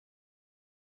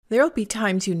There will be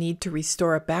times you need to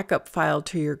restore a backup file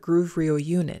to your groov RIO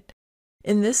unit.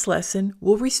 In this lesson,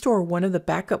 we'll restore one of the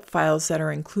backup files that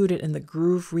are included in the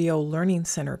groov RIO Learning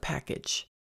Center package.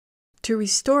 To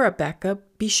restore a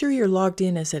backup, be sure you're logged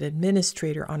in as an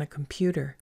administrator on a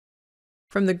computer.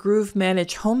 From the Groov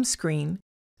Manage home screen,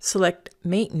 select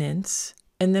Maintenance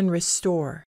and then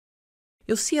Restore.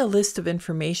 You'll see a list of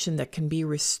information that can be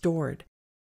restored.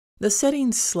 The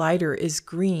settings slider is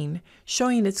green,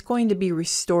 showing it's going to be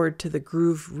restored to the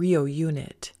groov RIO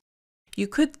unit. You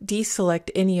could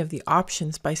deselect any of the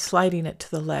options by sliding it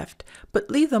to the left, but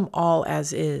leave them all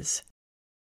as is.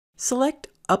 Select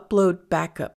Upload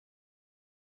Backup.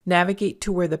 Navigate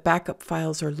to where the backup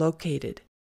files are located.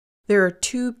 There are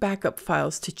two backup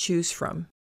files to choose from,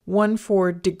 one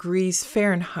for degrees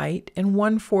Fahrenheit and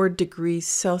one for degrees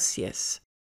Celsius.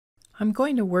 I'm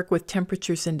going to work with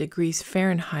temperatures in degrees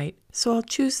Fahrenheit, so I'll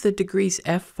choose the degrees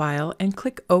F file and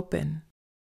click Open.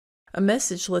 A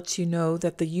message lets you know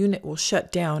that the unit will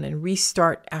shut down and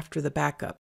restart after the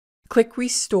backup. Click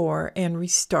Restore and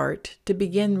Restart to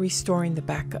begin restoring the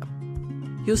backup.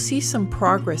 You'll see some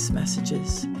progress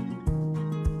messages.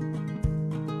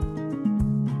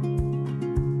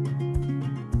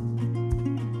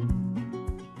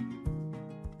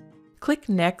 Click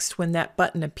Next when that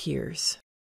button appears.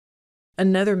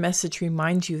 Another message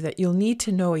reminds you that you'll need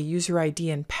to know a user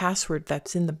ID and password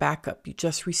that's in the backup you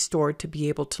just restored to be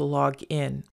able to log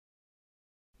in.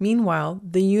 Meanwhile,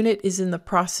 the unit is in the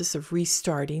process of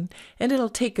restarting, and it'll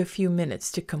take a few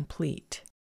minutes to complete.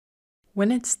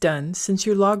 When it's done, since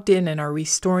you're logged in and are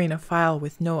restoring a file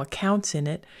with no accounts in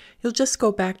it, you'll just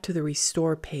go back to the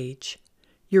Restore page.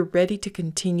 You're ready to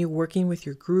continue working with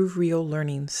your groov RIO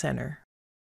Learning Center.